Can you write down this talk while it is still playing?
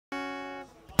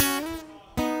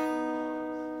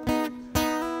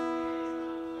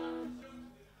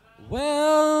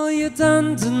Well, you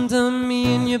done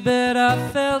me and you bet I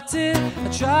felt it. I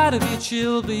tried to be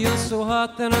chill, but you're so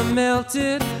hot that I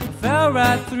melted. I fell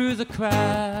right through the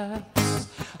cracks,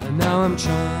 and now I'm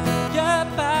trying to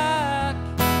get back.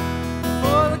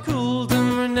 For the cool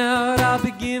and run out, I'll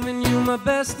be giving you my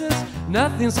bestest.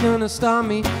 Nothing's gonna stop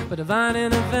me but divine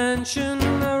intervention.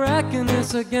 I reckon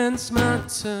it's against my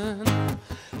turn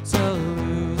to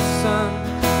lose some,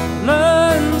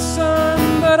 learn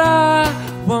some, but I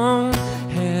won't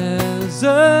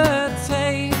hesitate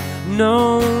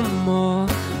no more,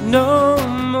 no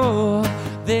more.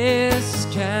 This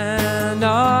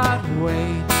cannot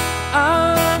wait.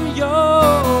 I'm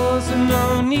yours and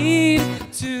no need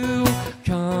to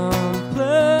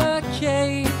complicate.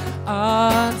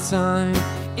 Our time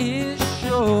is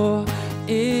short,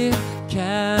 it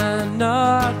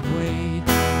cannot wait.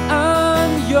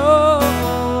 I'm yours.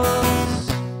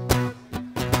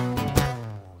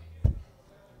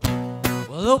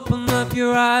 Well, open up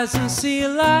your eyes and see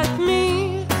like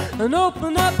me, and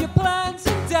open up your plans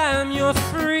and damn, you're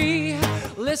free.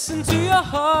 Listen to your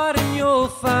heart and you'll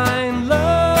find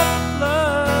love,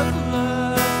 love,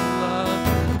 love,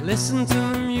 love. Listen to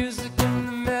the music and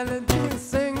the melody and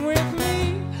sing with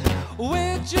me.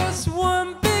 We're just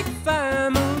one big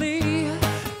family.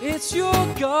 It's your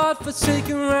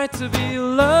God-forsaken right to be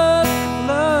loved,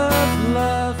 love,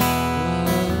 love,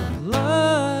 love,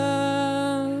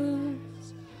 love.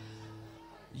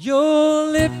 Your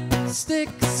lipstick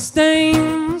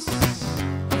stains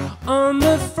on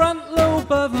the front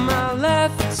lobe of my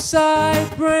left side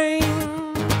brain.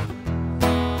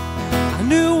 I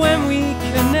knew when we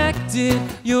connected,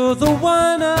 you're the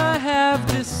one I have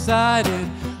decided,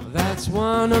 that's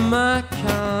one of my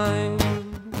kind.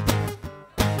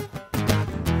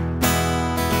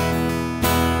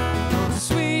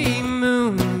 Sweet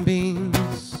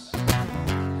moonbeams,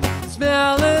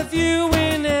 smell of you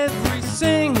in every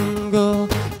single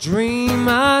dream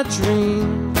I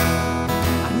dream.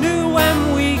 I knew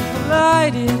when we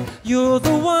collided, you're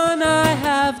the one I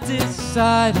have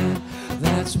decided,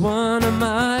 that's one of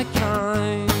my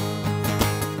kind.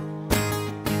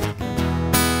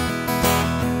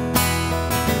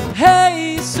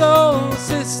 Hey soul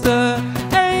sister,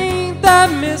 ain't that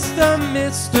Mr.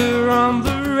 Mister on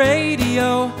the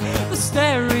radio? The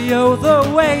stereo, the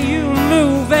way you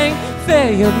move ain't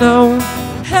fair, you know.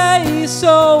 Hey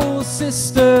soul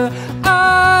sister,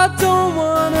 I don't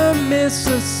wanna miss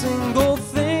a single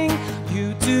thing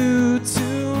you do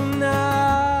tonight.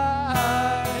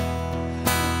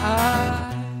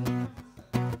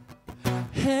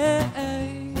 Hey,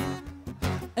 hey,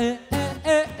 hey, hey,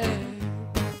 hey,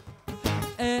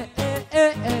 hey, hey,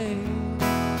 hey, hey.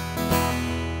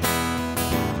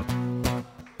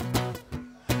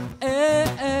 Hey,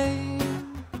 hey,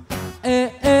 hey,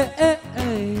 hey, hey,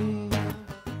 hey.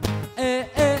 Hey,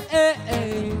 hey, hey,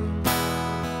 hey.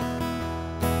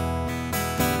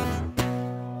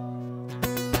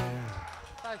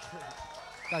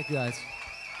 Thank you guys.